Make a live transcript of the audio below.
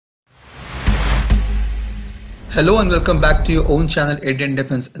Hello and welcome back to your own channel Indian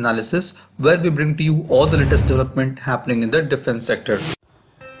Defense Analysis, where we bring to you all the latest development happening in the defense sector.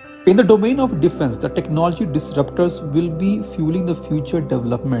 In the domain of defense, the technology disruptors will be fueling the future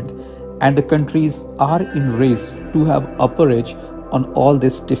development, and the countries are in race to have upper edge on all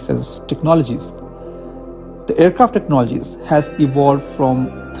these defense technologies. The aircraft technologies has evolved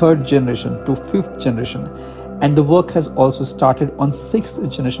from third generation to fifth generation, and the work has also started on sixth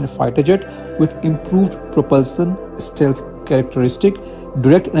generation fighter jet with improved propulsion, stealth characteristic,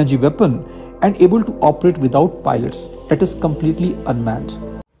 direct energy weapon, and able to operate without pilots, that is completely unmanned.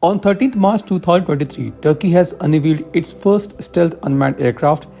 On 13th March 2023, Turkey has unveiled its first stealth unmanned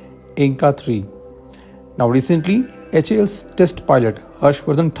aircraft, Inca 3. Now recently, HAL's test pilot Harsh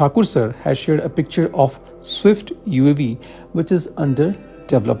Vardhan Thakur sir has shared a picture of SWiFT UAV which is under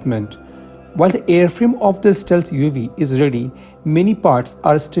development. While the airframe of the stealth UAV is ready, many parts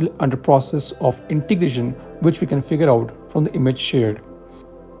are still under process of integration, which we can figure out from the image shared.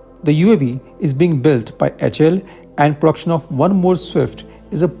 The UAV is being built by HAL, and production of one more SWiFT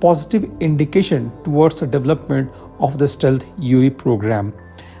is a positive indication towards the development of the stealth UAV program.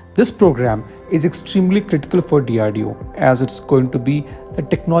 This program is extremely critical for DRDO, as it's going to be the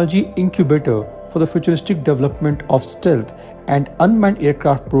technology incubator for the futuristic development of stealth and unmanned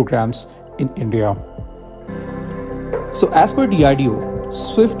aircraft programs in India. So as per DRDO,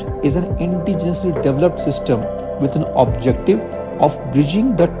 SWiFT is an indigenously developed system with an objective of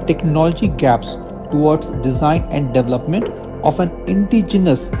bridging the technology gaps towards design and development of an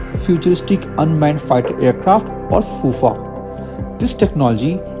indigenous futuristic unmanned fighter aircraft or FUFA. This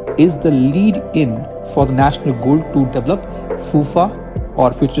technology is the lead-in for the national goal to develop FUFA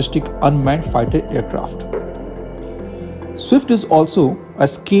or futuristic unmanned fighter aircraft. SWiFT is also a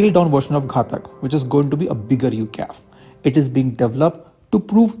scaled-down version of Ghatak, which is going to be a bigger UCAV. It is being developed to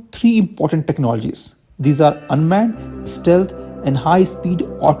prove three important technologies. These are unmanned, stealth, and high-speed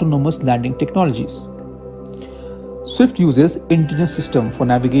autonomous landing technologies. SWiFT uses indigenous system for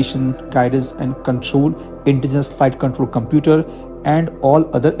navigation, guidance, and control, indigenous flight control computer, and all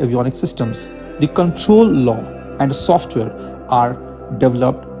other avionics systems. The control law and software are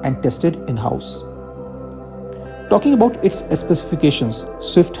developed and tested in-house. Talking about its specifications,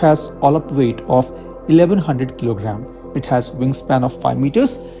 SWiFT has all-up weight of 1100 kg. It has wingspan of 5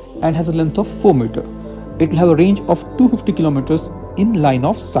 meters and has a length of 4 meters. It will have a range of 250 kilometers in line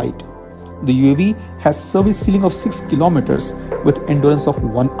of sight. The UAV has service ceiling of 6 kilometers with endurance of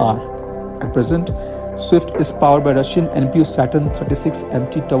 1 hour. At present, SWiFT is powered by Russian NPU Saturn 36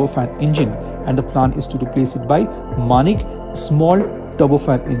 MT turbofan engine, and the plan is to replace it by Manik small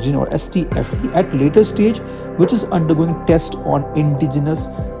turbofan engine or STFE at later stage, which is undergoing test on indigenous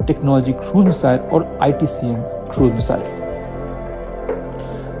technology cruise missile or ITCM cruise missile.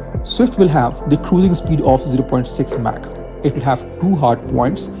 SWiFT will have the cruising speed of 0.6 Mach. It will have 2 hard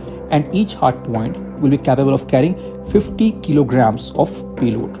points, and each hard point will be capable of carrying 50 kilograms of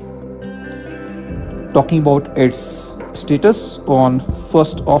payload. Talking about its status, on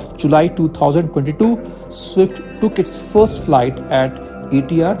 1st of July 2022, SWiFT took its first flight at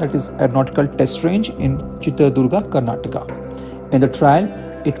ATR, that is Aeronautical Test Range in Chitradurga, Karnataka. In the trial,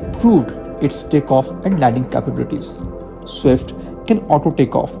 it proved its takeoff and landing capabilities. SWiFT can auto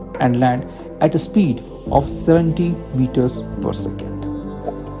take off and land at a speed of 70 meters per second.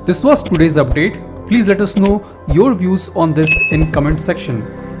 This was today's update. Please let us know your views on this in comment section.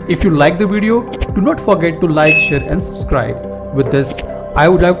 If you like the video, do not forget to like, share and subscribe. With this, I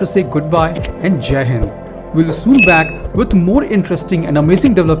would like to say goodbye and Jai Hind. We'll soon back with more interesting and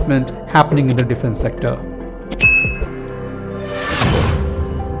amazing development happening in the defense sector.